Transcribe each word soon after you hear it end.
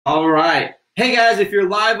All right. Hey guys, if you're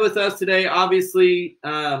live with us today, obviously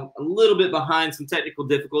a little bit behind some technical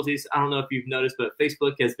difficulties. I don't know if you've noticed, but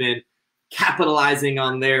Facebook has been capitalizing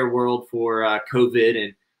on their world for COVID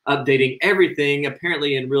and updating everything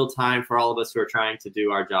apparently in real time for all of us who are trying to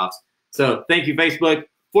do our jobs. So thank you, Facebook,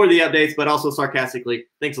 for the updates, but also sarcastically,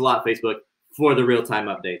 thanks a lot, Facebook, for the real-time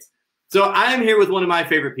updates. So I am here with one of my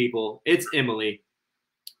favorite people. It's Emily.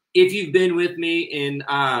 If you've been with me in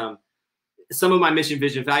some of my mission,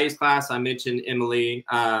 vision, values class, I mentioned Emily.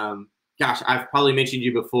 Gosh, I've probably mentioned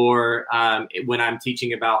you before when I'm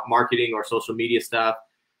teaching about marketing or social media stuff.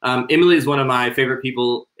 Emily is one of my favorite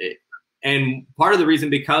people, and part of the reason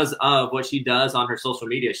because of what she does on her social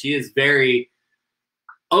media. She is very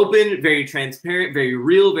open, very transparent, very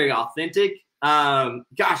real, very authentic.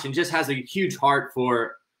 Gosh, and just has a huge heart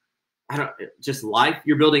for just life.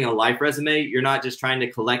 You're building a life resume. You're not just trying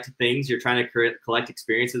to collect things. You're trying to collect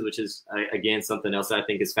experiences, which is, again, something else that I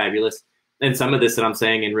think is fabulous. And some of this that I'm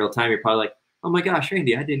saying in real time, you're probably like, oh my gosh,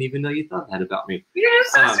 Randy, I didn't even know you thought that about me. You're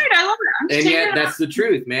so sweet. I love it. And yet that's the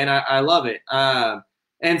truth, man. I love it.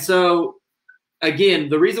 And so, again,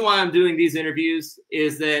 the reason why I'm doing these interviews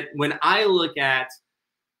is that when I look at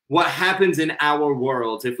what happens in our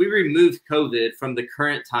world, if we remove COVID from the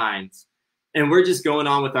current times, and we're just going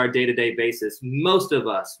on with our day-to-day basis, most of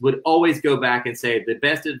us would always go back and say the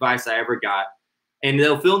best advice I ever got, and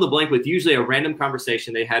they'll fill in the blank with usually a random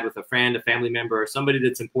conversation they had with a friend, a family member, or somebody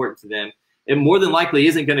that's important to them. It more than likely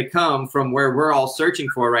isn't going to come from where we're all searching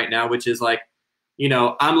for right now, which is like, you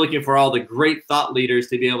know, I'm looking for all the great thought leaders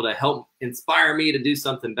to be able to help inspire me to do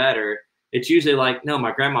something better. It's usually like, no,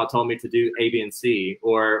 my grandma told me to do A, B, and C,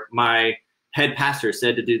 or my head pastor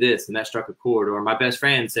said to do this, and that struck a chord, or my best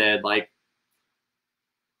friend said, like.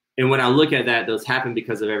 And when I look at that, those happen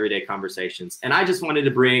because of everyday conversations. And I just wanted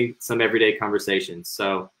to bring some everyday conversations.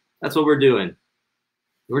 So that's what we're doing.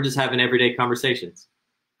 We're just having everyday conversations.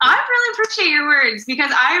 I really appreciate your words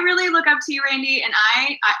because I really look up to you, Randy, and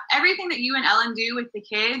I everything that you and Ellen do with the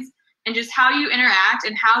kids and just how you interact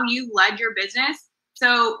and how you led your business.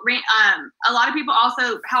 So a lot of people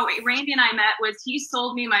also, how Randy and I met was he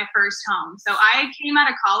sold me my first home. So I came out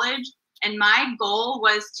of college and my goal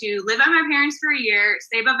was to live at my parents for a year,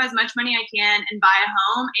 save up as much money I can, and buy a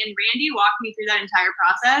home. And Randy walked me through that entire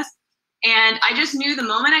process. And I just knew the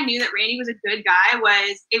moment I knew that Randy was a good guy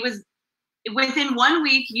was within 1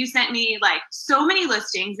 week, you sent me like so many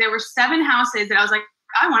listings. There were 7 houses that I was like,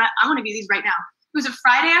 I want to view these right now. It was a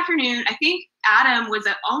Friday afternoon. I think Adam was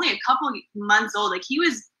only a couple months old. Like he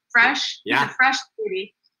was fresh. Yeah. He was a fresh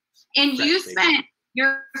baby. And fresh you spent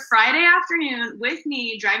your Friday afternoon with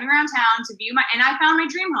me driving around town to view and I found my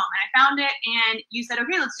dream home and I found it and you said,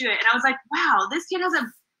 okay, let's do it. And I was like, wow, this kid has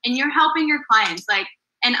and you're helping your clients. Like,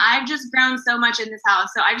 and I've just grown so much in this house.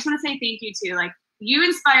 So I just want to say thank you too. Like you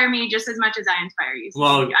inspire me just as much as I inspire you. So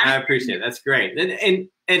well, I appreciate it. That's great.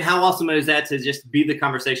 And how awesome is that to just be the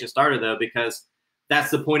conversation starter though, because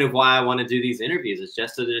that's the point of why I want to do these interviews is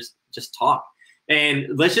just to just talk.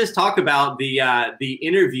 And let's just talk about the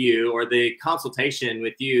interview or the consultation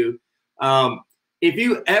with you. If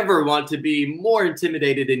you ever want to be more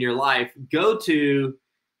intimidated in your life, go to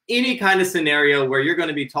any kind of scenario where you're going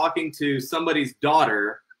to be talking to somebody's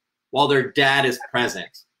daughter while their dad is present.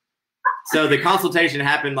 So the consultation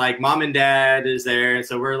happened like mom and dad is there. And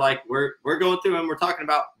so we're like, we're going through and we're talking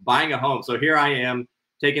about buying a home. So here I am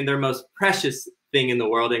taking their most precious thing in the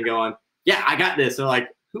world and going, yeah, I got this. So like,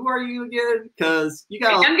 who are you again? Because you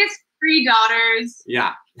got youngest 3 daughters.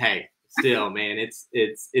 Yeah. Hey, still, man,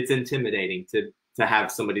 it's intimidating to have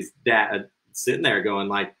somebody's dad sitting there going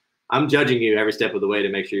like, I'm judging you every step of the way to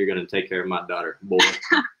make sure you're going to take care of my daughter, boy.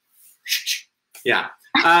 Yeah.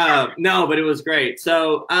 No, but it was great.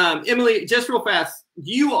 So, Emily, just real fast,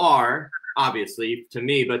 you are obviously to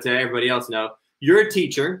me, but to everybody else, you're a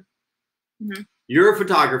teacher. Mm-hmm. You're a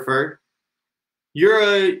photographer. You're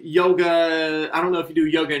a yoga, I don't know if you do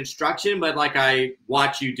yoga instruction, but like I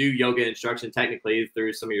watch you do yoga instruction technically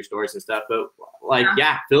through some of your stories and stuff. But like,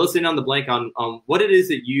 yeah, fill us in on the blank on what it is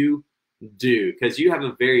that you do, because you have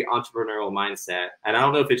a very entrepreneurial mindset. And I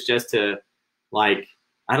don't know if it's just to like,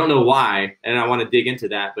 I don't know why, and I want to dig into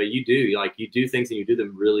that, but you do things and you do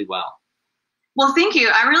them really well. Well, thank you.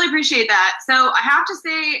 I really appreciate that. So I have to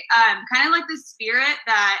say, kind of like the spirit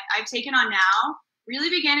that I've taken on now,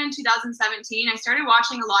 really began in 2017. I started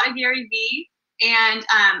watching a lot of Gary Vee, and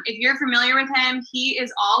if you're familiar with him, he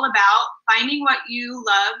is all about finding what you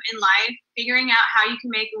love in life, figuring out how you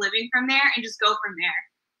can make a living from there, and just go from there.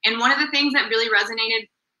 And one of the things that really resonated,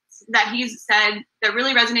 that he's said that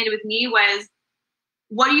really resonated with me was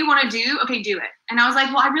what do you want to do? Okay, do it. And I was like,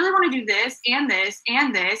 well, I really want to do this and this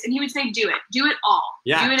and this. And he would say, do it all.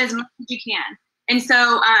 Yeah. Do it as much as you can. And so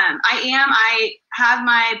I have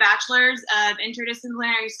my bachelor's of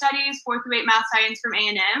interdisciplinary studies, 4th through 8 math science from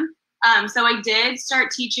A&M. So I did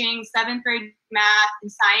start teaching 7th grade math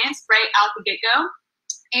and science right out the get-go.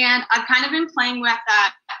 And I've kind of been playing with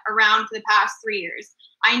that around for the past 3 years.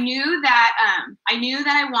 I knew that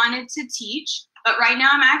I wanted to teach, but right now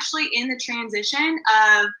I'm actually in the transition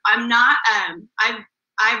of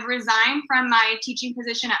I've resigned from my teaching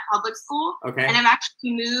position at public school. Okay. And I've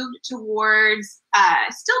actually moved towards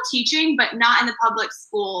still teaching, but not in the public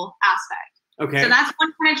school aspect. Okay. So that's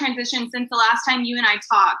one kind of transition since the last time you and I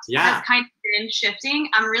talked. Yeah. Has kind of been shifting.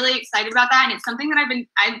 I'm really excited about that, and it's something that I've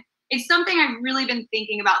really been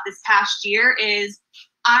thinking about this past year. Is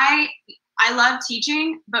I love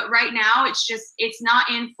teaching, but right now it's not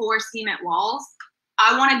in 4 cement walls.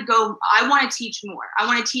 I want to teach more. I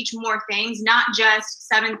want to teach more things, not just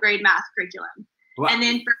 7th grade math curriculum. Well, and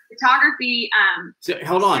then for photography, so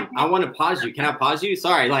hold on. I want to pause you. Can I pause you?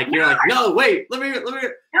 Sorry. Like, you're like, no, wait, let me.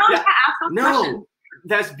 No,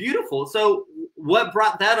 that's beautiful. So what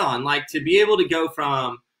brought that on? Like, to be able to go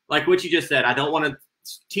from, like what you just said, I don't want to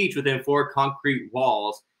teach within 4 concrete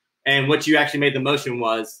walls. And what you actually made the motion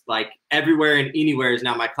was like everywhere and anywhere is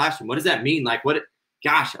now my classroom. What does that mean? Like,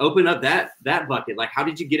 gosh, open up that bucket. Like, how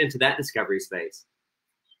did you get into that discovery space?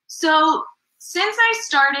 So since I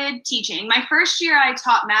started teaching, my first year I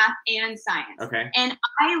taught math and science. Okay. And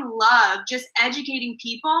I love just educating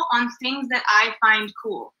people on things that I find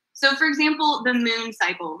cool. So for example, the moon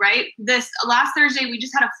cycle, right? This last Thursday, we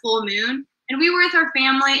just had a full moon. And we were with our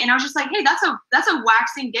family, and I was just like, hey, that's a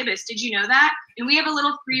waxing gibbous. Did you know that? And we have a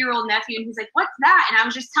little 3-year-old nephew, and he's like, what's that? And I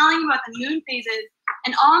was just telling him about the moon phases,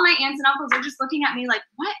 and all my aunts and uncles are just looking at me like,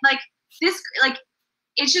 what? Like, this, like,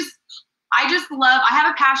 it's just, I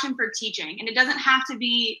have a passion for teaching, and it doesn't have to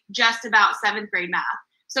be just about 7th grade math.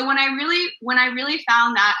 So when I really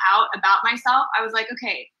found that out about myself, I was like,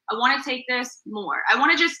 okay, I want to take this more. I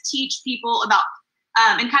want to just teach people about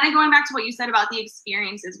and kind of going back to what you said about the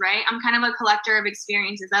experiences, right? I'm kind of a collector of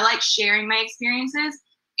experiences. I like sharing my experiences.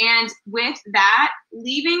 And with that,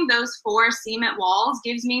 leaving those 4 cement walls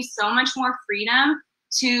gives me so much more freedom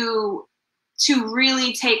to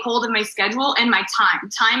really take hold of my schedule and my time.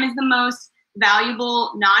 Time is the most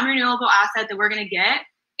valuable, non-renewable asset that we're going to get.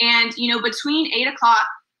 And, between 8 o'clock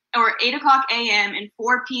a.m. and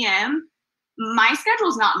 4 p.m., my schedule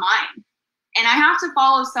is not mine. And I have to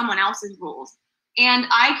follow someone else's rules. And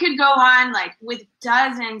I could go on like with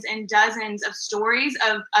dozens and dozens of stories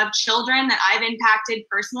of children that I've impacted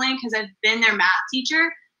personally because I've been their math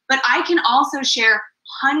teacher. But I can also share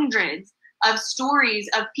hundreds of stories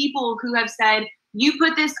of people who have said, you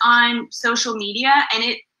put this on social media and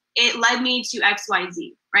it led me to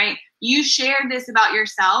XYZ, right? You shared this about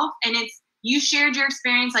yourself, and you shared your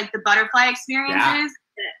experience, like the butterfly experiences,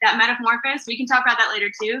 that metamorphosis. We can talk about that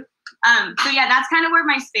later too. So yeah, that's kind of where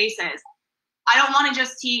my space is. I don't want to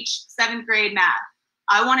just teach 7th grade math.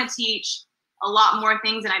 I want to teach a lot more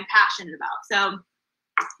things that I'm passionate about. So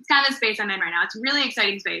it's kind of the space I'm in right now. It's a really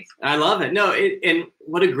exciting space. I love it. No, and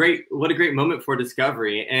what a great moment for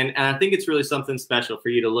discovery. And I think it's really something special for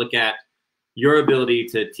you to look at. Your ability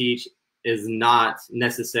to teach is not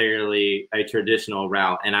necessarily a traditional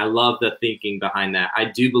route. And I love the thinking behind that. I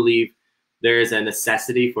do believe there is a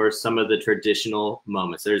necessity for some of the traditional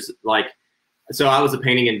moments. So I was a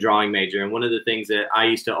painting and drawing major, and one of the things that I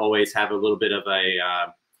used to always have a little bit of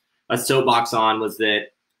a soapbox on was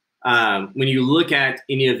that when you look at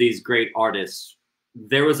any of these great artists,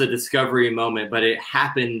 there was a discovery moment, but it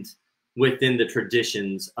happened within the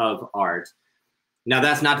traditions of art. Now,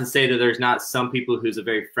 that's not to say that there's not some people who's a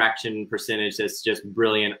very fraction percentage that's just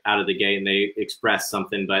brilliant out of the gate and they express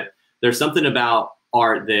something, but there's something about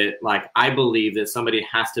art that, like, I believe that somebody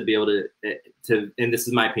has to be able to, and this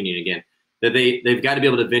is my opinion again, that they've got to be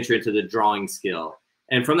able to venture into the drawing skill.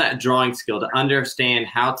 And from that drawing skill, to understand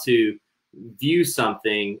how to view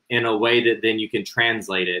something in a way that then you can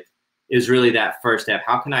translate it is really that first step.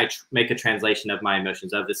 How can I make a translation of my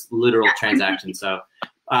emotions, of this literal transaction? So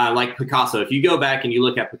like Picasso, if you go back and you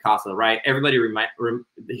look at Picasso, right, everybody,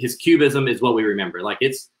 his cubism is what we remember. Like,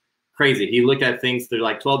 it's crazy. He looked at things through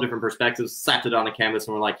like 12 different perspectives, slapped it on a canvas,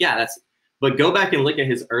 and we're like, yeah, but go back and look at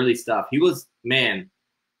his early stuff. He was, man,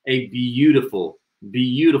 a beautiful,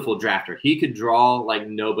 beautiful drafter. He could draw like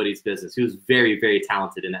nobody's business. He was very, very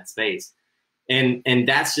talented in that space. And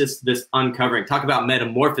that's just this uncovering. Talk about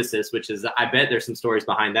metamorphosis, which is, I bet there's some stories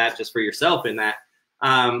behind that just for yourself in that.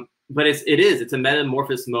 But it's a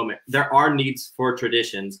metamorphosis moment. There are needs for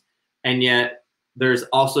traditions, and yet there's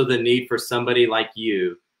also the need for somebody like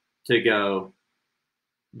you to go,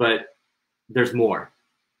 but there's more,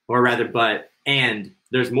 or rather, and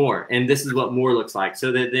there's more. And this is what more looks like,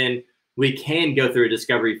 so that then we can go through a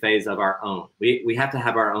discovery phase of our own. We have to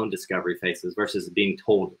have our own discovery phases versus being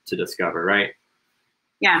told to discover, right?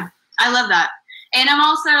 Yeah, I love that. And I'm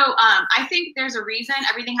also, I think there's a reason.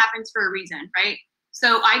 Everything happens for a reason, right?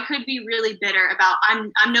 So I could be really bitter about,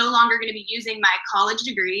 I'm no longer going to be using my college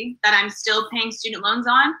degree that I'm still paying student loans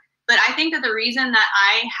on. But I think that the reason that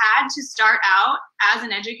I had to start out as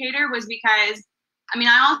an educator was because, I mean,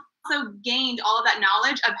 I also gained all of that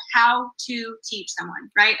knowledge of how to teach someone,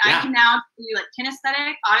 right? Yeah. I can now do like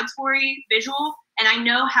kinesthetic, auditory, visual, and I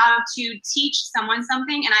know how to teach someone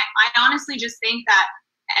something. And I honestly just think that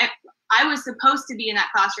I was supposed to be in that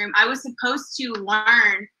classroom. I was supposed to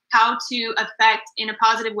learn how to affect in a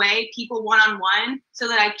positive way people one-on-one so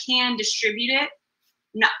that I can distribute it.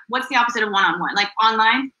 No, what's the opposite of one-on-one? Like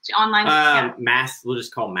online? Online? Yeah. Mass, we'll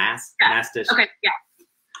just call mass. Yeah. Mass district. Okay, yeah.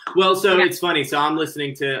 Well, so it's funny. So I'm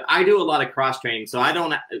listening to, I do a lot of cross training. So I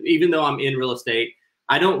don't, even though I'm in real estate,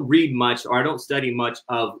 I don't read much or I don't study much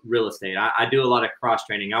of real estate. I do a lot of cross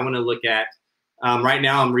training. I want to look at, right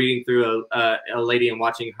now I'm reading through a lady and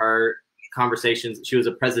watching her conversations. She was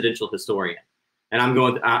a presidential historian. And I'm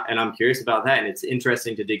going, and I'm curious about that. And it's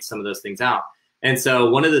interesting to dig some of those things out. And so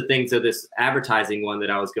one of the things of this advertising one that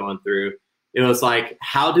I was going through, it was like,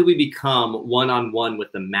 how do we become one-on-one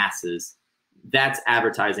with the masses? That's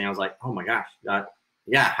advertising. I was like, oh my gosh,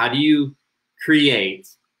 yeah. How do you create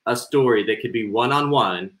a story that could be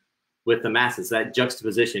one-on-one with the masses? That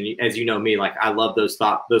juxtaposition, as you know me, like I love those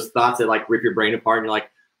thoughts that like rip your brain apart and you're like,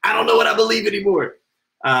 I don't know what I believe anymore.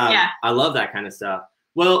 I love that kind of stuff.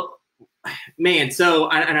 Well, man, so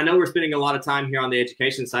and I know we're spending a lot of time here on the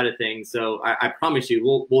education side of things. So I promise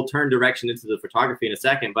you, we'll turn direction into the photography in a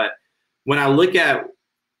second. But when I look at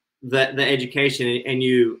the education and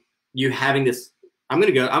you having this, I'm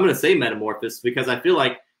gonna say metamorphosis because I feel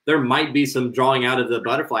like there might be some drawing out of the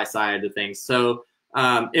butterfly side of things. So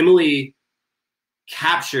Emily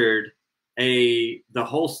captured the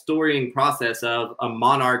whole storying process of a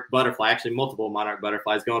monarch butterfly, actually multiple monarch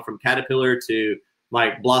butterflies, going from caterpillar to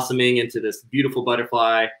like blossoming into this beautiful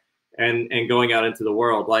butterfly and going out into the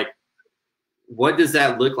world. Like, what does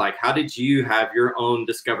that look like? How did you have your own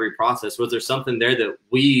discovery process? Was there something there that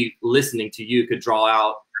we listening to you could draw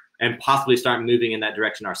out and possibly start moving in that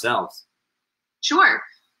direction ourselves? Sure.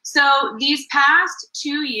 So these past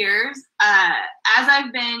 2 years, as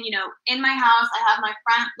I've been, in my house, I have my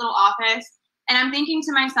front little office, and I'm thinking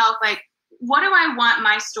to myself, like, what do I want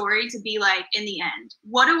my story to be like in the end?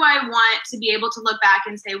 What do I want to be able to look back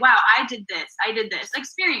and say, wow, I did this,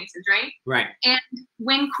 experiences, right? Right. And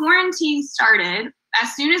when quarantine started,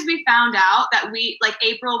 as soon as we found out that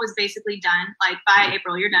April was basically done, like by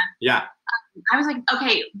April, you're done. Yeah. I was like,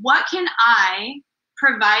 okay, what can I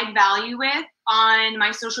provide value with on my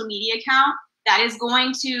social media account that is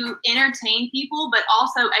going to entertain people, but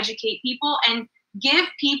also educate people and give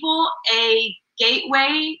people a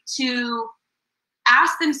gateway to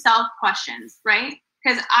ask themselves questions, right?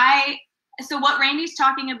 Because so what Randy's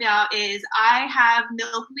talking about is I have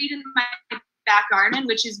milkweed in my back garden,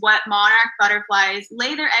 which is what monarch butterflies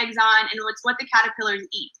lay their eggs on, and it's what the caterpillars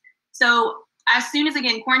eat. So as soon as,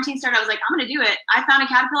 again, quarantine started, I was like, I'm going to do it. I found a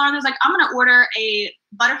caterpillar, and I was like, I'm going to order a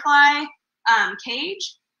butterfly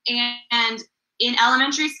cage. And in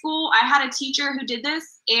elementary school, I had a teacher who did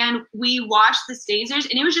this, and we watched the stagers,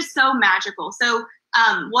 and it was just so magical. So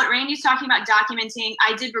what Randy's talking about documenting,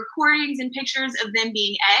 I did recordings and pictures of them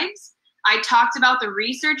being eggs. I talked about the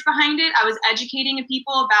research behind it. I was educating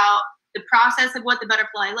people about the process of what the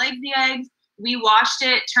butterfly lays the eggs. We watched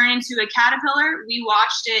it turn into a caterpillar. We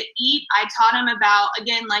watched it eat. I taught them about,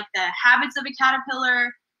 again, like the habits of a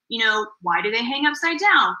caterpillar. Why do they hang upside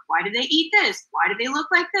down? Why do they eat this? Why do they look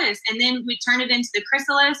like this? And then we turned it into the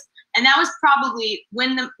chrysalis. And that was probably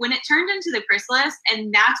when it turned into the chrysalis.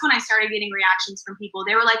 And that's when I started getting reactions from people.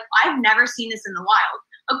 They were like, I've never seen this in the wild.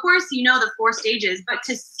 Of course, the 4 stages, but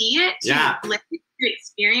to see it, to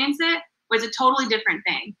experience it was a totally different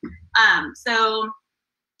thing. So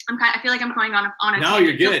I feel like I'm going on a No,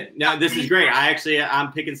 you're good. No, this is great.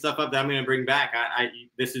 I'm picking stuff up that I'm going to bring back.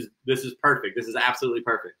 This is perfect. This is absolutely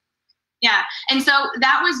perfect. Yeah. And so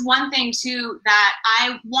that was one thing too, that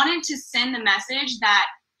I wanted to send the message that,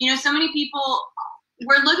 so many people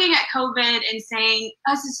were looking at COVID and saying,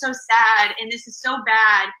 this is so sad and this is so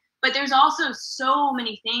bad. But there's also so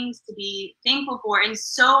many things to be thankful for and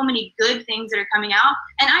so many good things that are coming out.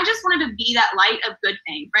 And I just wanted to be that light of good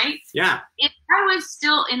thing, right? Yeah. If I was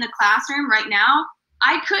still in the classroom right now,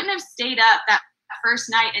 I couldn't have stayed up that first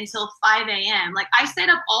night until 5 a.m. Like I stayed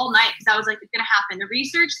up all night because I was like, it's going to happen. The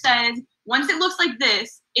research says once it looks like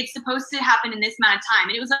this, it's supposed to happen in this amount of time.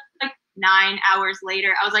 And it was like 9 hours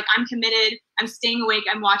later. I was like, I'm committed. I'm staying awake.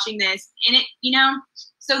 I'm watching this. And it, you know,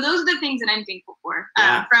 so those are the things that I'm thankful for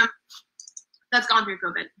from that's gone through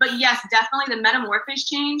COVID. But yes, definitely the metamorphosis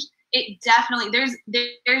change. It definitely,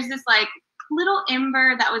 there's this like little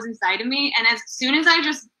ember that was inside of me. And as soon as I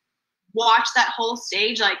just watched that whole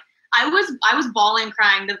stage, like I was bawling,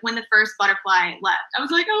 crying when the first butterfly left. I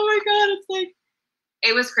was like, oh my God, it's like,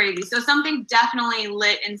 it was crazy. So something definitely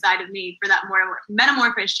lit inside of me for that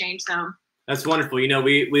metamorphosis change. So that's wonderful. You know,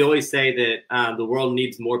 we always say that the world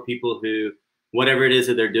needs more people who, whatever it is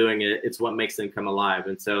that they're doing, it's what makes them come alive.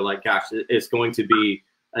 And so, like, gosh, it's going to be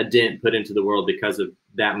a dent put into the world because of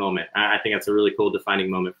that moment. I think that's a really cool defining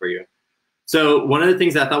moment for you. So one of the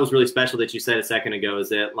things I thought was really special that you said a second ago is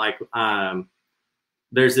that, like,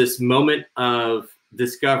 there's this moment of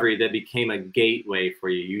discovery that became a gateway for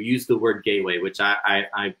you. You used the word gateway, which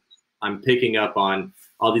I'm picking up on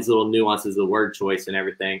all these little nuances of the word choice and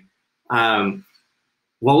everything.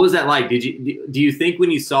 What was that like? Do you think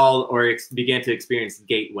when you saw or began to experience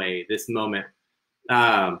gateway, this moment,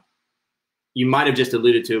 you might have just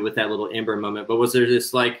alluded to it with that little ember moment, but was there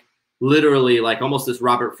this like literally like almost this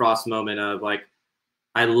Robert Frost moment of like,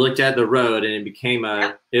 I looked at the road and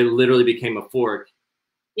it literally became a fork.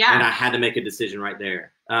 Yeah. And I had to make a decision right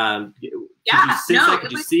there. Could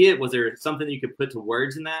you see it? Was there something that you could put to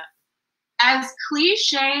words in that? As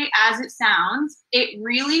cliche as it sounds, it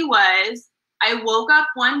really was. I woke up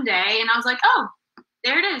one day and I was like, oh,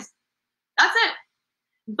 there it is. That's it.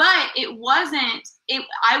 But it wasn't,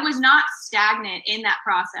 I was not stagnant in that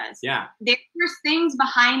process. Yeah. There were things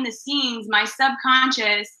behind the scenes, my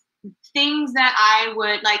subconscious, things that I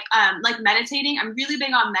would like meditating. I'm really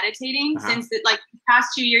big on meditating since the past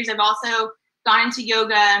 2 years. I've also gone into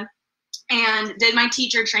yoga and did my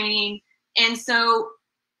teacher training. And so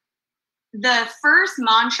the first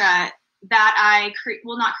mantra that I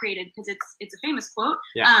not created because it's a famous quote.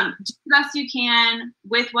 Yeah. Do the best you can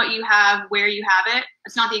with what you have, where you have it.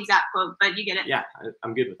 It's not the exact quote, but you get it. Yeah,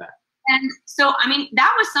 I'm good with that. And so, I mean,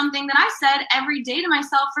 that was something that I said every day to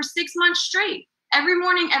myself for 6 months straight. Every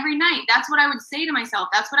morning, every night. That's what I would say to myself.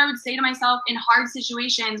 That's what I would say to myself in hard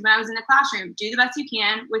situations when I was in the classroom. Do the best you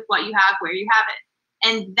can with what you have, where you have it.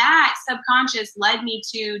 And that subconscious led me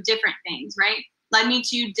to different things, right? Led me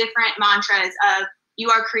to different mantras of you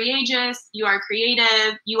are courageous, you are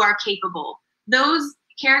creative, you are capable. Those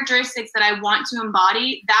characteristics that I want to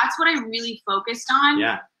embody, that's what I really focused on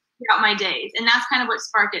throughout my days. And that's kind of what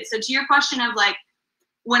sparked it. So to your question of like,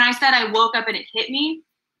 when I said I woke up and it hit me,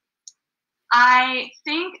 I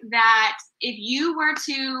think that if you were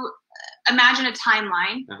to imagine a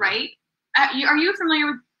timeline, right? Are you familiar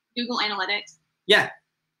with Google Analytics? Yeah.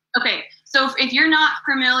 Okay, so if you're not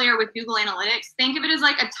familiar with Google Analytics, think of it as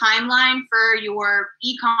like a timeline for your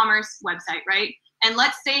e-commerce website, right? And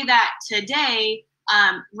let's say that today,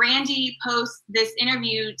 Randy posts this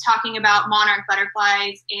interview talking about monarch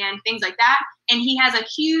butterflies and things like that, and he has a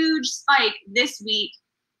huge spike this week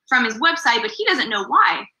from his website, but he doesn't know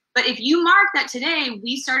why. But if you mark that today,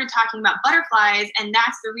 we started talking about butterflies, and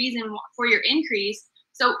that's the reason for your increase.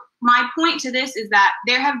 So my point to this is that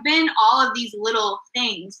there have been all of these little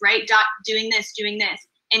things, right? Doing this.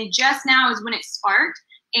 And just now is when it sparked.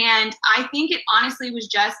 And I think it honestly was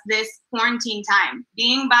just this quarantine time,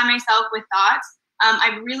 being by myself with thoughts.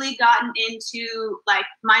 I've really gotten into like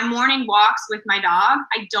my morning walks with my dog.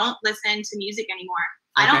 I don't listen to music anymore.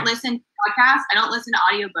 Okay. I don't listen to podcasts. I don't listen to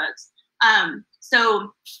audiobooks.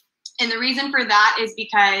 And the reason for that is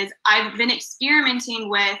because I've been experimenting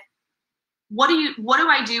with what do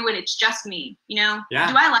I do when it's just me? You know, do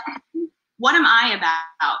I like it? What am I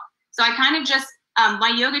about? So I kind of just,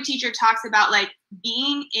 my yoga teacher talks about like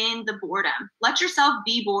being in the boredom. Let yourself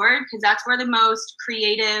be bored because that's where the most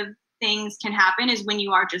creative things can happen is when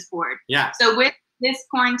you are just bored. Yeah. So with this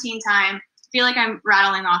quarantine time, I feel like I'm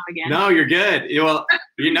rattling off again. No, you're good. Well,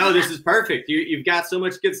 you know, this is perfect. You've got so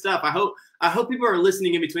much good stuff. I hope people are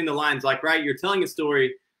listening in between the lines. Like, right, you're telling a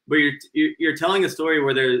story, but you're telling a story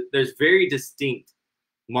where there's very distinct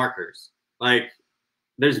markers. Like,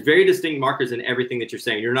 there's very distinct markers in everything that you're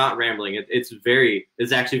saying. You're not rambling.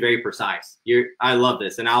 It's actually very precise. I love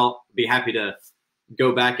this, and I'll be happy to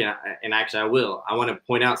go back and actually I will. I want to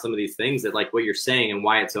point out some of these things that like what you're saying and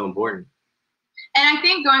why it's so important. And I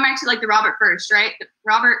think going back to like the Robert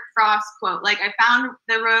Frost quote, like I found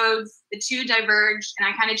the roads, the two diverged, and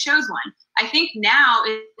I kind of chose one. I think now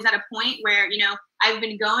is at a point where, you know, I've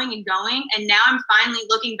been going and going, and now I'm finally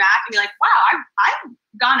looking back and be like, wow, I've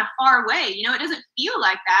gone a far way. You know, it doesn't feel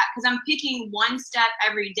like that because I'm picking one step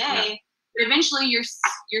every day. But eventually you're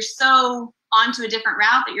so onto a different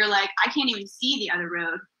route that you're like, I can't even see the other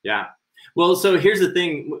road. Yeah. Well, so here's the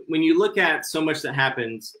thing. When you look at so much that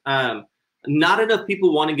happens, not enough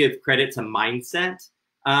people want to give credit to mindset.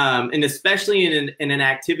 And especially in an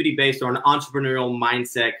activity-based or an entrepreneurial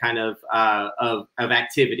mindset kind of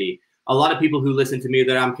activity. A lot of people who listen to me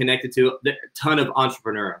that I'm connected to, a ton of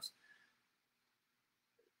entrepreneurs,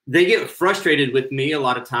 they get frustrated with me a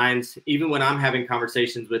lot of times, even when I'm having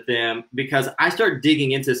conversations with them, because I start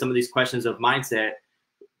digging into some of these questions of mindset.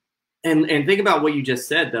 And think about what you just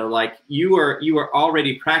said, though. Like you were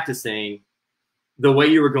already practicing the way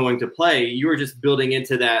you were going to play. You were just building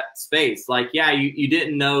into that space. Like, yeah, you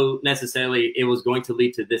didn't know necessarily it was going to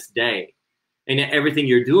lead to this day. And everything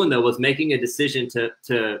you're doing, though, was making a decision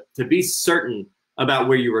to be certain about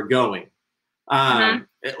where you were going.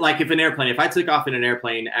 Like if I took off in an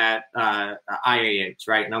airplane at IAH,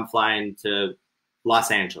 right, and I'm flying to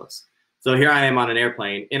Los Angeles. So here I am on an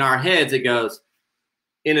airplane. In our heads, it goes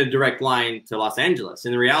in a direct line to Los Angeles.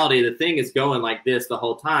 In reality, the thing is going like this the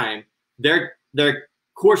whole time. They're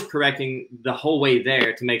course correcting the whole way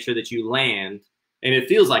there to make sure that you land, and it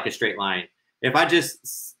feels like a straight line. If I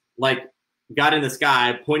just like got in the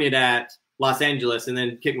sky, pointed at Los Angeles, and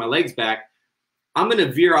then kicked my legs back, I'm going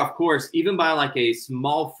to veer off course even by like a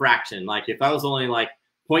small fraction. Like if I was only like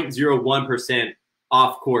 0.01%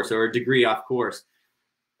 off course or a degree off course,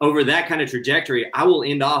 over that kind of trajectory, I will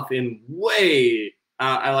end off in way,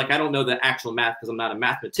 I don't know the actual math because I'm not a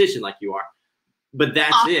mathematician like you are, but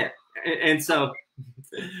that's it. And so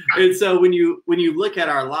when you look at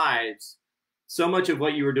our lives, so much of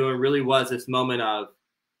what you were doing really was this moment of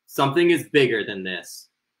something is bigger than this,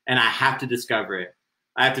 and I have to discover it.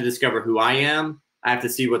 I have to discover who I am. I have to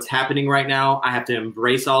see what's happening right now. I have to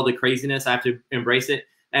embrace all the craziness. I have to embrace it.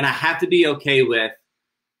 And I have to be okay with,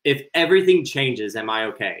 if everything changes, am I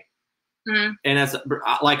okay? Mm-hmm. And that's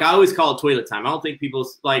like, I always call it toilet time. I don't think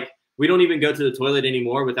we don't even go to the toilet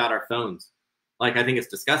anymore without our phones. Like, I think it's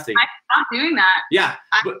disgusting. I'm not doing that. Yeah.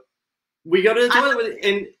 But we go to the toilet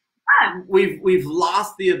and we've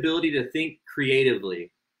lost the ability to think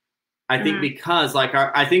creatively. I think because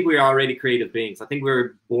I think we're already creative beings. I think we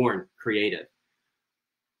were born creative.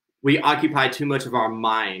 We occupy too much of our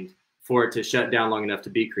mind for it to shut down long enough to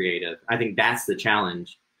be creative. I think that's the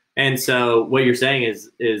challenge. And so what you're saying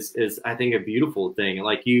is I think a beautiful thing.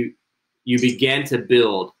 Like you began to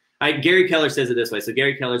build. Gary Keller says it this way. So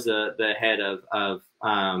Gary Keller's the head of Hold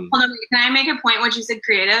on, can I make a point when you said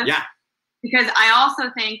creative? Yeah. Because I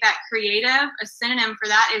also think that creative, a synonym for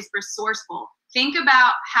that is resourceful. Think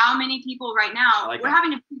about how many people right now, we're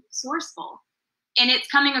having to be resourceful, and it's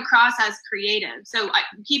coming across as creative. So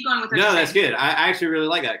keep going with it. No, that's good. I actually really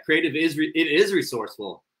like that. Creative is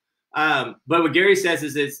resourceful. But what Gary says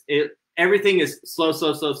is everything is slow,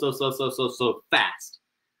 fast.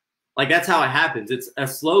 Like that's how it happens. It's a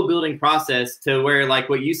slow building process to where, like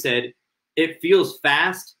what you said, it feels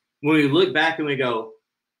fast. When we look back and we go,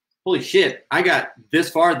 holy shit, I got this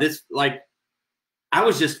far. I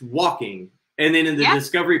was just walking. And then in the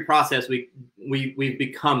discovery process, we've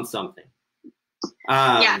become something.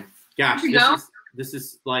 Gosh, this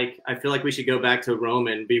is like, I feel like we should go back to Rome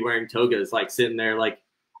and be wearing togas, like sitting there, like,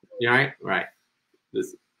 you all right? Right.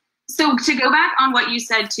 So to go back on what you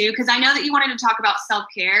said too, because I know that you wanted to talk about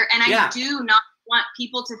self-care, and I do not want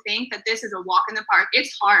people to think that this is a walk in the park.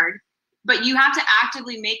 It's hard, but you have to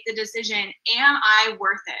actively make the decision. Am I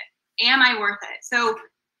worth it? Am I worth it? So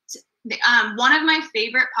one of my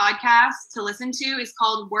favorite podcasts to listen to is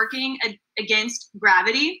called Working Against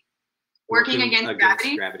Gravity. Working Against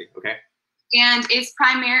Gravity. Okay. And it's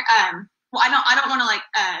well, I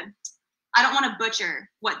don't want to butcher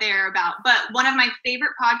what they're about, but one of my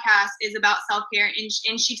favorite podcasts is about self-care,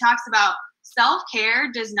 and she talks about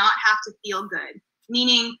self-care does not have to feel good,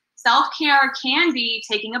 meaning self-care can be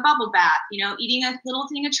taking a bubble bath, eating a little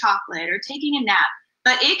thing of chocolate or taking a nap,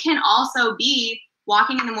 but it can also be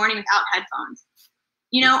walking in the morning without headphones.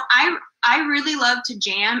 I really love to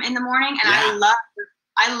jam in the morning, and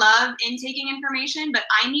I love intaking information, but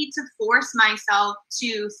I need to force myself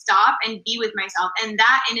to stop and be with myself. And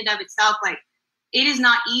that in and of itself, it is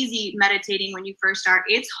not easy meditating when you first start.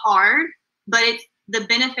 It's hard, but the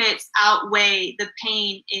benefits outweigh the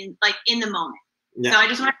pain in the moment. Yeah. So I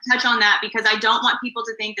just want to touch on that because I don't want people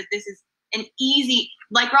to think that this is an easy,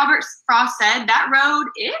 like Robert Frost said, that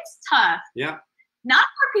road, it's tough. Yeah. Not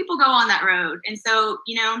more people go on that road. And so,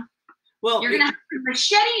 well, you're going to have to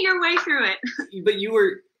machete your way through it. But you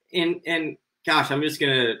were and gosh, I'm just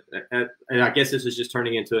going to, I guess this is just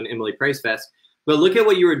turning into an Emily Praise Fest, but look at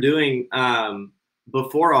what you were doing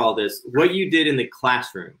before all this, what you did in the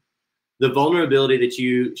classroom, the vulnerability that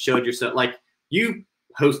you showed yourself, like you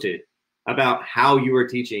posted about how you were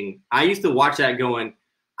teaching. I used to watch that going,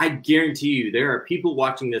 I guarantee you there are people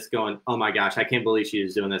watching this going, oh my gosh, I can't believe she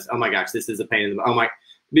is doing this. Oh my gosh, this is a pain in the, oh my,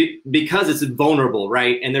 because it's vulnerable,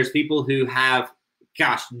 right? And there's people who have,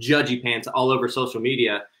 gosh, judgy pants all over social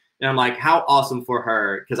media. And I'm like, how awesome for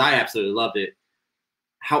her, because I absolutely loved it.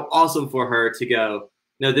 How awesome for her to go,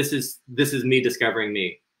 no, this is me discovering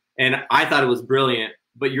me. And I thought it was brilliant,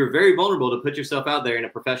 but you're very vulnerable to put yourself out there in a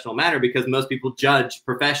professional manner because most people judge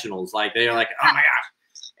professionals. Like they're like, oh my gosh.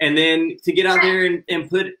 And then to get out there and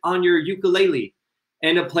put on your ukulele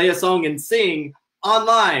and to play a song and sing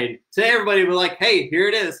online to everybody, we're like, hey, here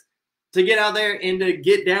it is. To get out there and to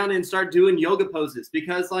get down and start doing yoga poses,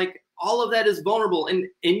 because like all of that is vulnerable. And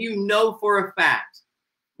you know for a fact,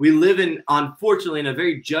 we live in, unfortunately, in a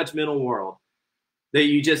very judgmental world that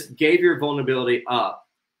you just gave your vulnerability up.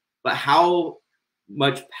 But how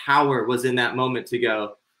much power was in that moment to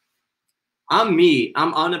go, I'm me,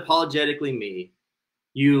 I'm unapologetically me.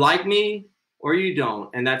 You like me or you don't,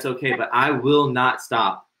 and that's okay, but I will not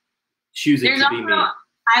stop choosing to be me.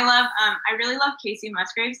 I really love Casey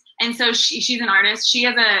Musgraves, and so she's an artist. She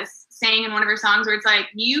has a saying in one of her songs where it's like,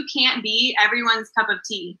 you can't be everyone's cup of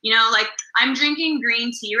tea. You know, like I'm drinking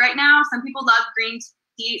green tea right now. Some people love green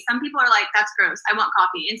tea. Some people are like, that's gross. I want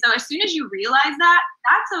coffee. And so as soon as you realize that,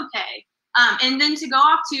 that's okay. And then to go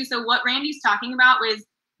off to, so what Randy's talking about was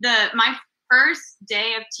my first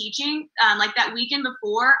day of teaching, like that weekend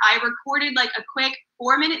before, I recorded like a quick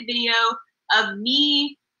 4-minute video of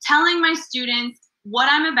me telling my students what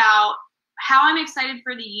I'm about, how I'm excited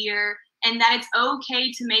for the year, and that it's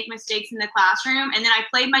okay to make mistakes in the classroom. And then I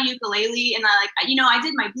played my ukulele and I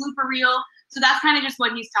did my blooper reel. So that's kind of just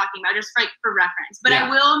what he's talking about, just for reference. But yeah.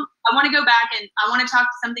 I want to go back and I want to talk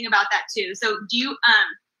something about that too. So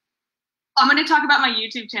I'm going to talk about my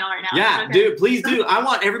YouTube channel right now. Yeah, okay. Dude, please do. I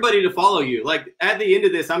want everybody to follow you. Like at the end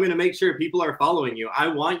of this, I'm going to make sure people are following you. I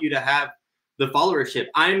want you to have the followership.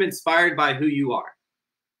 I'm inspired by who you are.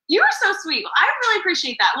 You are so sweet. I really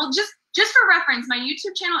appreciate that. Well, just for reference, my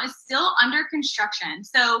YouTube channel is still under construction.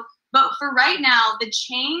 So, but for right now, the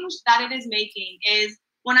change that it is making is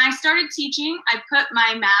when I started teaching, I put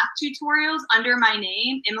my math tutorials under my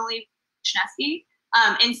name, Emily Wishnewsky.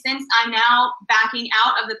 And since I'm now backing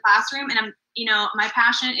out of the classroom and my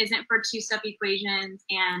passion isn't for two-step equations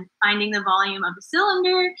and finding the volume of a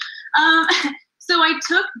cylinder. So I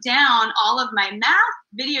took down all of my math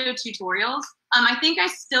video tutorials. I think I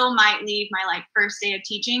still might leave my first day of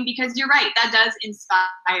teaching because you're right, that does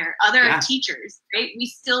inspire other teachers, right? We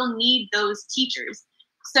still need those teachers.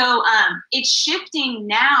 So it's shifting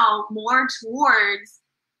now more towards,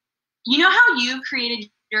 you know how you created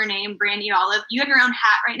your name, Brandy Olive, you have your own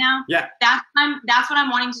hat right now? Yeah. That's what I'm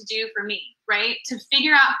wanting to do for me, right? To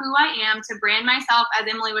figure out who I am, to brand myself as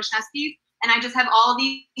Emily Wishnewsky. And I just have all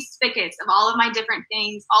these spigots of all of my different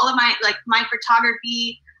things, all of my, my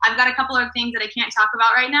photography. I've got a couple of things that I can't talk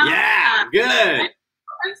about right now. Yeah, good.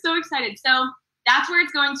 I'm so excited. So that's where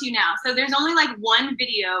it's going to now. So there's only one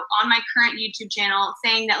video on my current YouTube channel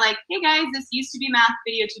saying that hey guys, this used to be math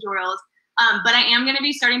video tutorials. But I am going to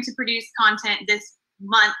be starting to produce content this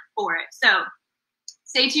month for it. So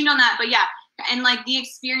stay tuned on that. But yeah, and the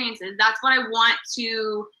experiences, that's what I want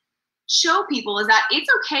to show people, is that it's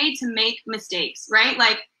okay to make mistakes, right?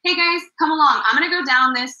 Hey guys, come along. I'm going to go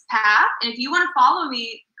down this path. And if you want to follow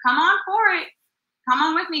me, come on for it. Come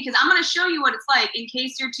on with me, because I'm going to show you what it's like in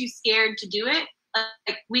case you're too scared to do it.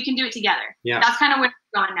 We can do it together. Yeah. That's kind of where it's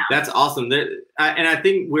going now. That's awesome. And I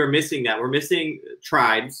think we're missing that. We're missing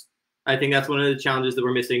tribes. I think that's one of the challenges that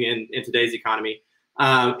we're missing in today's economy.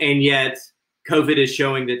 And yet COVID is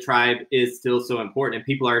showing that tribe is still so important, and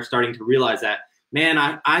people are starting to realize that. Man,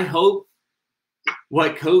 I hope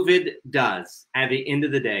what COVID does at the end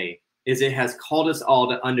of the day is it has called us all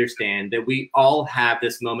to understand that we all have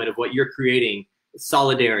this moment of what you're creating,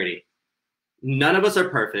 solidarity. None of us are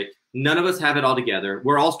perfect. None of us have it all together.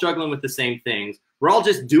 We're all struggling with the same things. We're all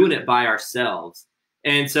just doing it by ourselves.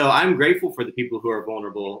 And so I'm grateful for the people who are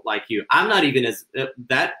vulnerable like you. I'm not even as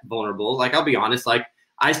that vulnerable. I'll be honest,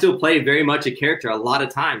 I still play very much a character a lot of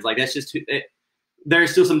times. That's just,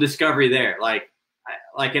 there's still some discovery there.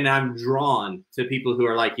 And I'm drawn to people who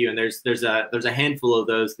are like you. And there's a handful of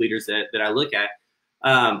those leaders that I look at.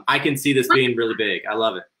 I can see this being really big. I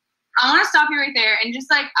love it. I want to stop you right there. And just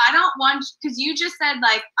I don't want, because you just said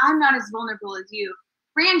I'm not as vulnerable as you.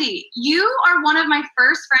 Randy, you are one of my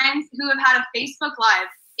first friends who have had a Facebook Live.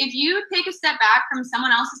 If you take a step back from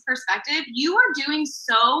someone else's perspective, you are doing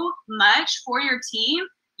so much for your team.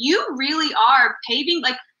 You really are paving,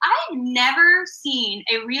 I've never seen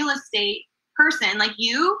a real estate person like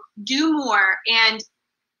you do more, and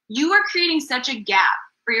you are creating such a gap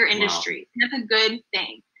for your industry. Wow. That's a good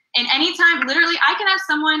thing. And anytime, literally, I can have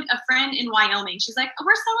someone, a friend in Wyoming, she's like, oh,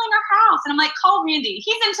 we're selling our house. And I'm like, call Randy.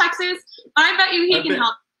 He's in Texas, but I bet you he can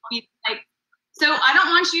help you. Like, so I don't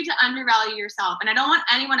want you to undervalue yourself, and I don't want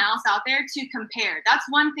anyone else out there to compare. That's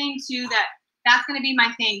one thing too, that's going to be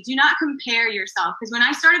my thing. Do not compare yourself. Because when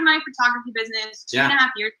I started my photography business 2.5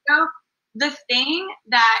 years ago, the thing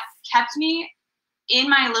that kept me in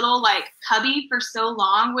my little like cubby for so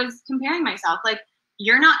long was comparing myself. Like,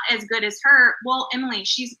 you're not as good as her. Well, Emily,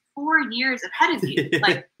 she's 4 years ahead of you.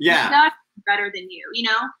 Like, that's better than you, you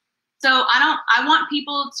know? So I want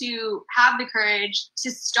people to have the courage to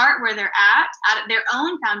start where they're at their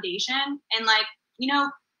own foundation, and like, you know,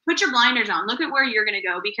 put your blinders on. Look at where you're going to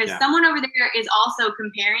go, because someone over there is also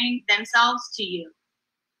comparing themselves to you.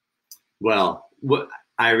 Well,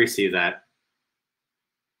 I receive that.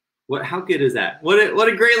 How good is that? What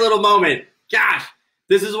a great little moment. Gosh,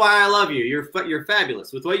 this is why I love you. You're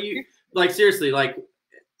fabulous with what you like. Seriously, like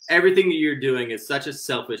everything that you're doing is such a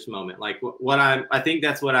selfish moment. Like I think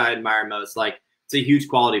that's what I admire most. Like, it's a huge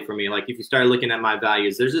quality for me. Like, if you start looking at my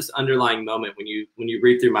values, there's this underlying moment when you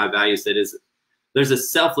read through my values that is, there's a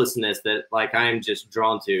selflessness that like I am just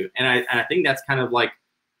drawn to. And I think that's kind of like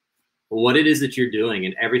what it is that you're doing,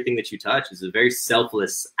 and everything that you touch is a very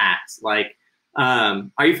selfless act. Like,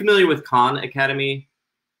 are you familiar with Khan Academy?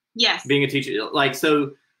 Yes. Being a teacher. Like,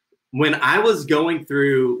 so when I was going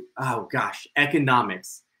through, oh gosh,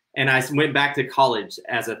 economics, and I went back to college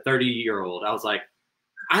as a 30-year-old, I was like,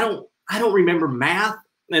 I don't remember math.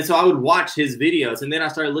 And so I would watch his videos, and then I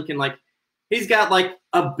started looking, like, he's got like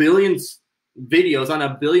 1 billion videos on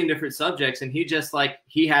 1 billion different subjects, and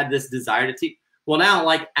he had this desire to teach. Well, now,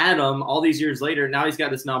 like Adam, all these years later, now he's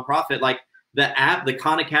got this nonprofit, like the app, the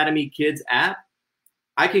Khan Academy Kids app.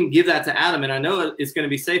 I can give that to Adam, and I know it's going to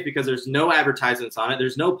be safe because there's no advertisements on it.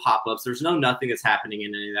 There's no pop-ups. There's no nothing that's happening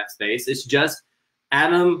in any of that space. It's just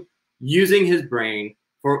Adam using his brain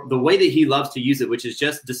for the way that he loves to use it, which is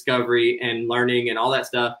just discovery and learning and all that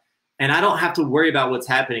stuff. And I don't have to worry about what's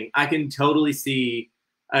happening. I can totally see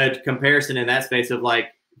a comparison in that space of like,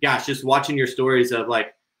 gosh, just watching your stories of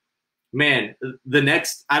like, man,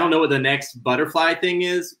 I don't know what the next butterfly thing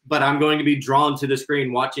is, but I'm going to be drawn to the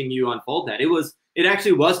screen watching you unfold that. It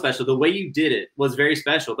actually was special. The way you did it was very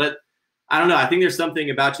special. But I don't know. I think there's something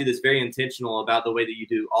about you that's very intentional about the way that you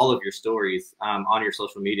do all of your stories on your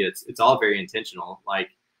social media. It's all very intentional. Like,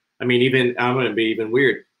 I mean, even I'm going to be even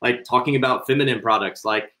weird, like talking about feminine products,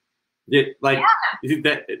 like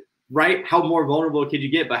that, right? How more vulnerable could you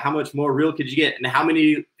get? But how much more real could you get? And how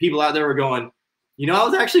many people out there were going, you know, I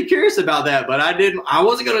was actually curious about that, but I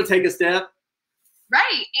wasn't going to take a step.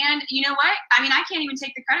 Right. And you know what? I mean, I can't even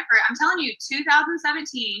take the credit for it. I'm telling you,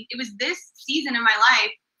 2017, it was this season of my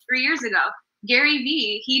life 3 years ago. Gary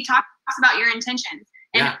Vee, he talks about your intentions.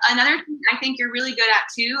 And another thing I think you're really good at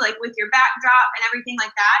too, like with your backdrop and everything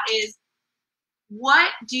like that, is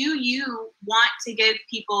what do you want to give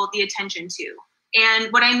people the attention to?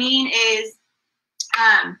 And what I mean is,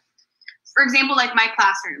 for example, like my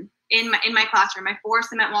classroom, in my classroom, my 4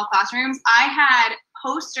 cement wall classrooms, I had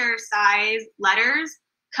poster size letters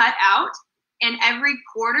cut out, and every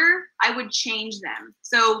quarter I would change them.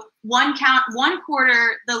 So one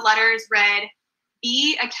quarter, the letters read,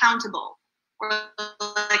 be accountable, or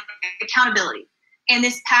like accountability. And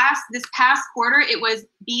this past quarter, it was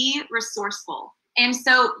be resourceful. And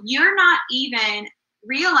so you're not even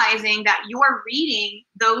realizing that you're reading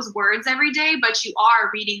those words every day, but you are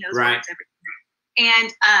reading those words every day.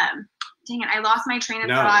 And dang it, I lost my train of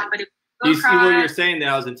thought, but you see what you're saying, that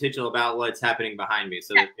I was intentional about what's happening behind me.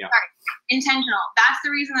 So sorry. Intentional. That's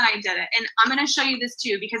the reason that I did it. And I'm going to show you this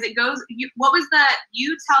too, because it goes, you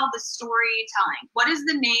tell the storytelling. What is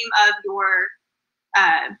the name of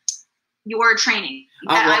your training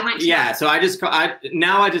that I went to? Yeah. So I just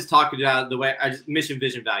talked about the way mission,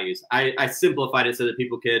 vision, values. I simplified it so that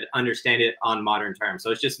people could understand it on modern terms.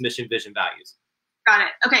 So it's just mission, vision, values. Got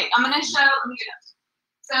it. Okay. I'm going to show,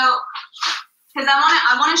 so, because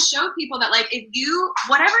I want to show people that, like, if you,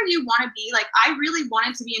 whatever you want to be, like, I really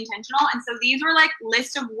wanted to be intentional. And so these were like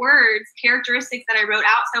list of words, characteristics that I wrote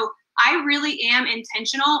out. So I really am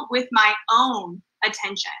intentional with my own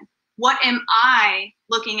attention. What am I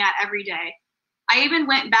looking at every day? I even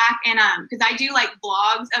went back and, because I do like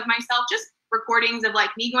vlogs of myself, just recordings of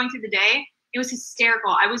like me going through the day. It was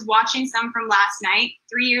hysterical. I was watching some from last night,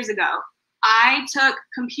 3 years ago. I took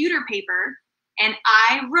computer paper and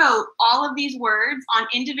I wrote all of these words on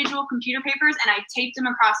individual computer papers, and I taped them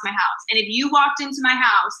across my house. And if you walked into my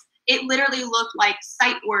house, it literally looked like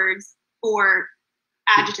sight words for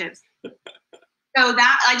adjectives. So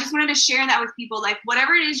that, I just wanted to share that with people. Like,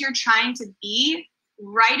 whatever it is you're trying to be,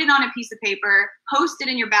 write it on a piece of paper, post it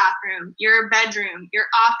in your bathroom, your bedroom, your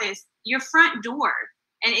office, your front door,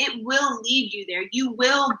 and it will lead you there. You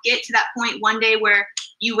will get to that point one day where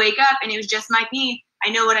you wake up and it was just like me. I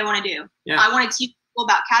know what I want to do. Yeah. I want to teach people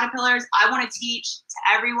about caterpillars. I want to teach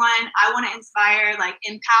to everyone. I want to inspire, like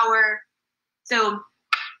empower. So,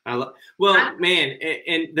 man,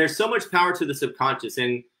 and there's so much power to the subconscious.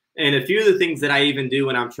 And a few of the things that I even do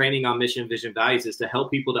when I'm training on mission, vision, values is to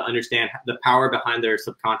help people to understand the power behind their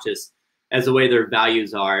subconscious as the way their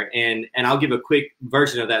values are. And I'll give a quick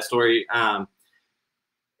version of that story.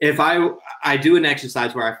 If I do an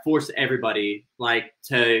exercise where I force everybody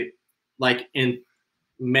in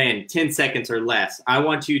 10 seconds or less, I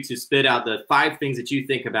want you to spit out the 5 things that you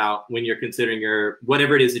think about when you're considering your,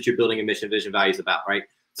 whatever it is that you're building a mission, vision, values about, right?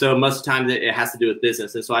 So most of the time it has to do with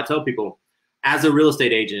business. And so I tell people, as a real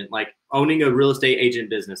estate agent, like owning a real estate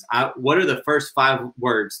agent business, what are the first 5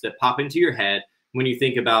 words that pop into your head when you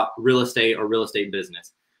think about real estate or real estate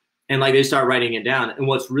business? And like they start writing it down. And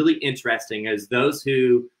what's really interesting is those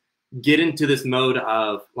who get into this mode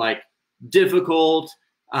of like difficult,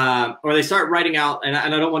 or they start writing out, and I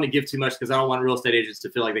don't want to give too much because I don't want real estate agents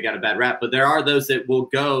to feel like they got a bad rap, but there are those that will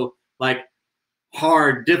go like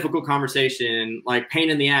hard, difficult conversation, like pain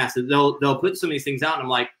in the ass. They'll put some of these things out, and I'm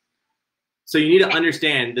like, so you need to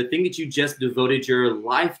understand the thing that you just devoted your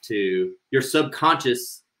life to, your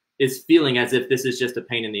subconscious is feeling as if this is just a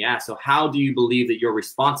pain in the ass. So how do you believe that your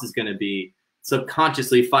response is going to be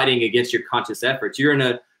subconsciously fighting against your conscious efforts? You're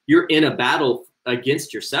in a battle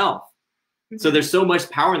against yourself. Mm-hmm. So there's so much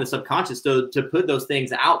power in the subconscious. So to put those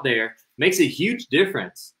things out there makes a huge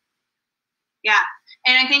difference. Yeah.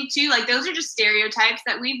 And I think too, like those are just stereotypes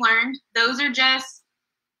that we've learned. Those are just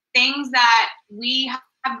things that we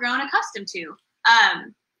have grown accustomed to.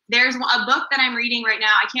 There's a book that I'm reading right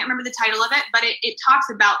now. I can't remember the title of it, but it talks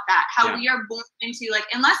about that, how we are born into, like,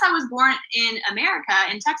 unless I was born in America,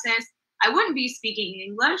 in Texas, I wouldn't be speaking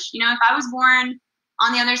English. You know, if I was born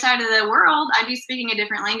on the other side of the world, I'd be speaking a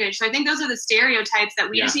different language. So I think those are the stereotypes that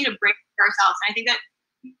we just need to break for ourselves. And I think that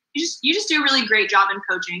you just do a really great job in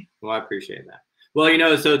coaching. Well, I appreciate that. Well, you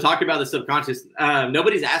know, so talking about the subconscious,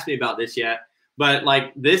 nobody's asked me about this yet, but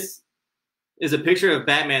like this is a picture of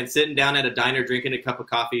Batman sitting down at a diner drinking a cup of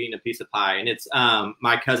coffee and a piece of pie. And it's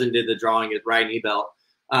my cousin did the drawing at Ryan Ebelt.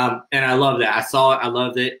 And I love that. I saw it. I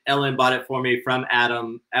loved it. Ellen bought it for me from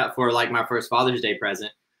Adam for like my first Father's Day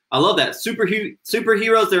present. I love that.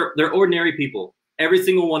 Superheroes, they're ordinary people. Every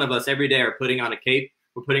single one of us every day are putting on a cape.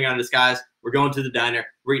 We're putting on a disguise. We're going to the diner.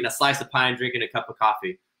 We're eating a slice of pie and drinking a cup of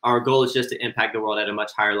coffee. Our goal is just to impact the world at a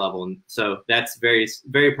much higher level. And so that's very,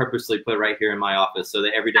 very purposely put right here in my office so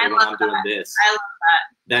that every day when I'm doing this, I love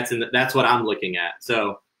that. That's what I'm looking at.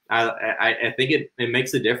 So I think it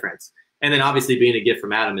makes a difference. And then obviously being a gift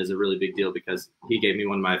from Adam is a really big deal because he gave me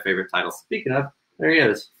one of my favorite titles. Speaking of, there he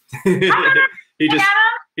is.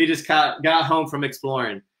 He just got home from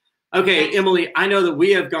exploring. Okay, Emily, I know that we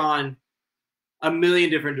have gone a million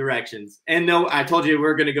different directions. And no, I told you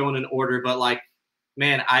we're going to go in an order, but like,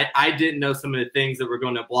 man, I didn't know some of the things that were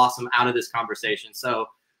going to blossom out of this conversation. So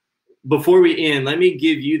before we end, let me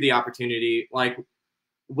give you the opportunity. Like,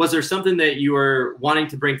 was there something that you were wanting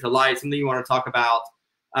to bring to light, something you want to talk about?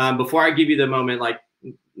 Before I give you the moment, like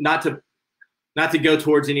not to go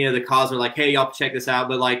towards any of the cause or like, hey, y'all check this out,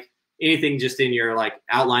 but like anything just in your like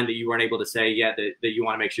outline that you weren't able to say yet that you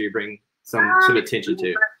want to make sure you bring some attention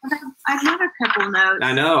to. I have a couple notes.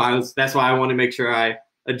 I know. That's why I want to make sure I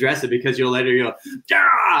address it because you'll later go, yeah,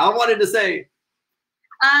 I wanted to say.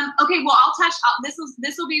 Okay, well, I'll touch.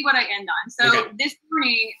 This will be what I end on. So This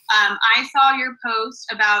morning, I saw your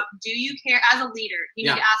post about, do you care as a leader? You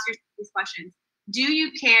need to ask yourself these questions. Do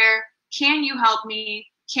you care? Can you help me?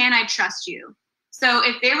 Can I trust you? So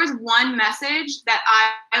if there was one message that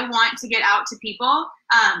I want to get out to people,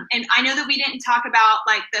 and I know that we didn't talk about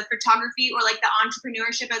like the photography or like the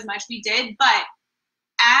entrepreneurship as much we did, but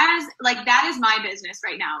as like that is my business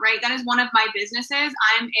right now, right? That is one of my businesses.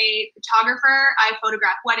 I'm a photographer. I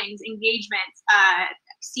photograph weddings, engagements,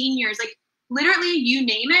 seniors, like literally you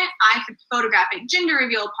name it. I could photograph it, gender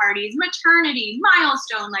reveal parties, maternity,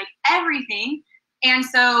 milestone, like everything. And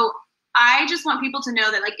so I just want people to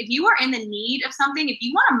know that like if you are in the need of something, if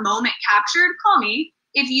you want a moment captured, call me.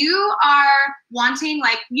 If you are wanting,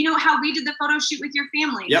 like, you know how we did the photo shoot with your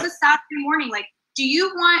family. Yep. It's a Saturday morning, like, do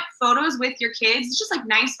you want photos with your kids? It's just like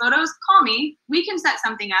nice photos. Call me. We can set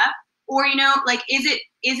something up. Or, you know, like, is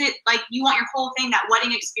it like you want your whole thing, that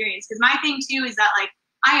wedding experience? Because my thing too is that like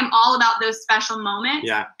I am all about those special moments.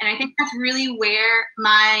 Yeah. And I think that's really where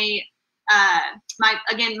my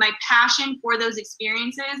passion for those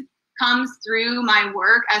experiences comes through my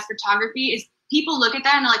work as photography. Is people look at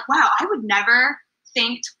that and they're like, wow, I would never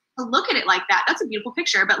think to look at it like that. That's a beautiful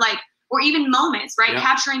picture. But like, or even moments, right? Yep.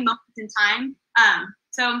 Capturing moments in time.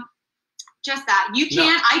 So just that. You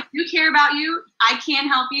can, I do care about you. I can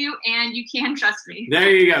help you, and you can trust me. There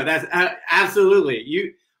you go. That's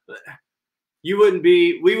absolutely. We wouldn't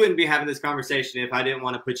be having this conversation if I didn't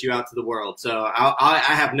want to put you out to the world. So I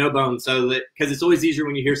have no bones. So that, because it's always easier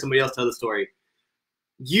when you hear somebody else tell the story.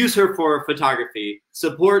 Use her for photography.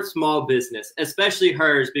 Support small business, especially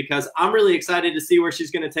hers, because I'm really excited to see where she's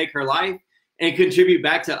going to take her life and contribute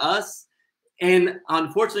back to us. And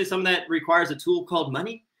unfortunately, some of that requires a tool called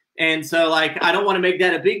money. And so, like, I don't want to make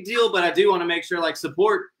that a big deal, but I do want to make sure, like,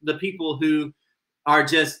 support the people who are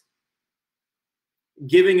just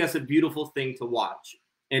giving us a beautiful thing to watch.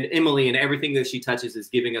 And Emily and everything that she touches is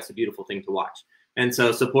giving us a beautiful thing to watch. And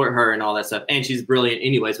so support her and all that stuff. And she's brilliant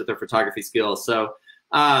anyways with her photography skills. So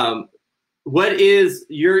what is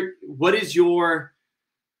your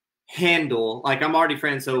handle? Like, I'm already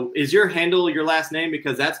friends. So is your handle your last name?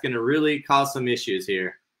 Because that's going to really cause some issues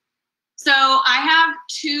here. So I have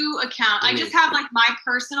two accounts. I just have like my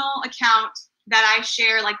personal account that I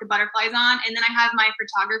share like the butterflies on. And then I have my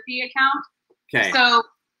photography account. Okay. So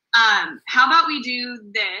how about we do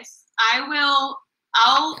this?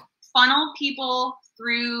 I'll funnel people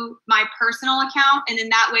through my personal account, and then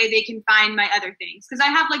that way they can find my other things. Because I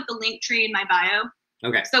have like the link tree in my bio.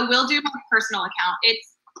 Okay. So we'll do my personal account.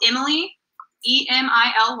 It's Emily,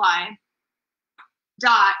 EMILY,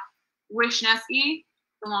 Wishnewsky,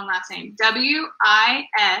 the long last name, WISCHNEWSKY.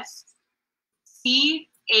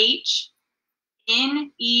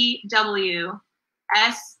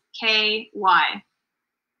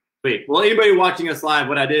 Sweet. Well, anybody watching us live,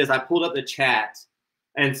 what I did is I pulled up the chat.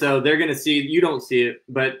 And so they're going to see, you don't see it,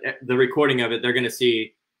 but the recording of it, they're going to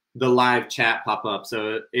see the live chat pop up.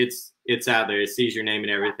 So it's out there. It sees your name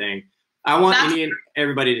and everything. I want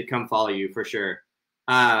everybody to come follow you for sure.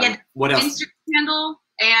 What else? Instagram handle,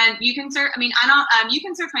 and you can search, you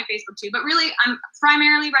can search my Facebook too, but really I'm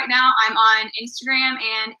primarily right now, I'm on Instagram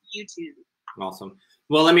and YouTube. Awesome.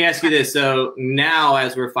 Well, let me ask you this. So now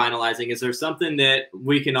as we're finalizing, is there something that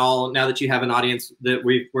we can all, now that you have an audience that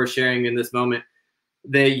we're sharing in this moment,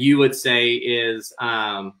 that you would say is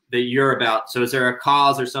that you're about? So is there a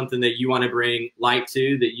cause or something that you want to bring light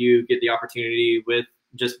to, that you get the opportunity with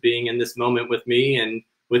just being in this moment with me and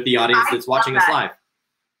with the audience that's watching us live?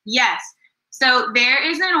 Yes. So there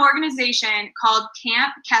is an organization called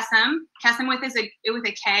Camp Kesem with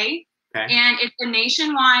a K. Okay. And it's a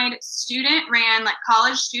nationwide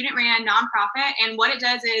college student-ran nonprofit. And what it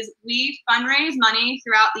does is we fundraise money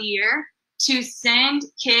throughout the year to send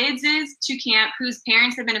kids to camp whose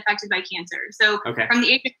parents have been affected by cancer. So from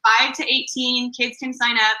the age of 5 to 18, kids can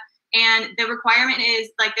sign up. And the requirement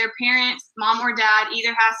is like their parents, mom or dad, either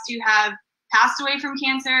has to have passed away from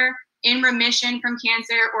cancer, in remission from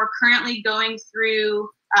cancer, or currently going through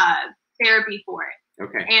therapy for it.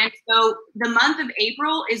 Okay. And so the month of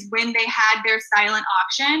April is when they had their silent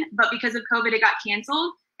auction, but because of COVID, it got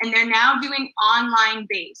canceled, and they're now doing online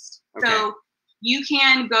based. Okay. So you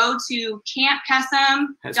can go to Camp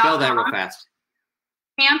Kesem. Spell that real fast.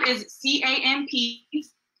 Camp is CAMP.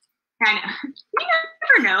 Kind of. You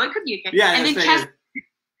never know. It could be a kid. Yeah. And then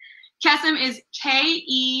Kesem is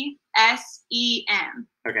KESEM.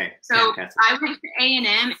 Okay. So I went to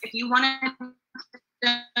A&M. If you want to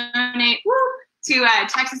donate to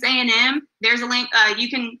Texas A&M, there's a link. You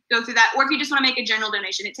can go through that. Or if you just want to make a general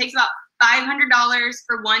donation, it takes about $500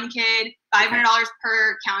 for one kid, $500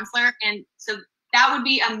 per counselor. And so that would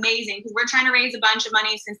be amazing, because we're trying to raise a bunch of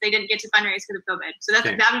money since they didn't get to fundraise because of COVID. So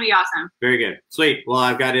that would be awesome. Very good. Sweet. Well,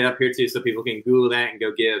 I've got it up here too, so people can Google that and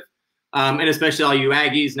go give. And especially all you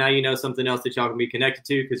Aggies, now you know something else that y'all can be connected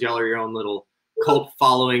to, because y'all are your own little cult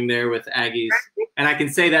following there with Aggies. And I can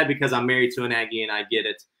say that because I'm married to an Aggie and I get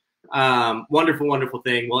it. Wonderful, wonderful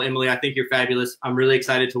thing. Well, Emily, I think you're fabulous. I'm really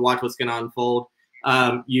excited to watch what's going to unfold.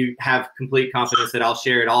 You have complete confidence that I'll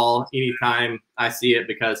share it all anytime I see it,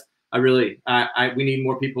 because we need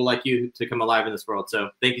more people like you to come alive in this world. So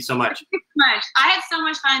thank you so much. Thank you so much. I had so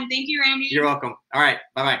much fun. Thank you, Randy. You're welcome. All right.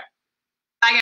 Bye-bye.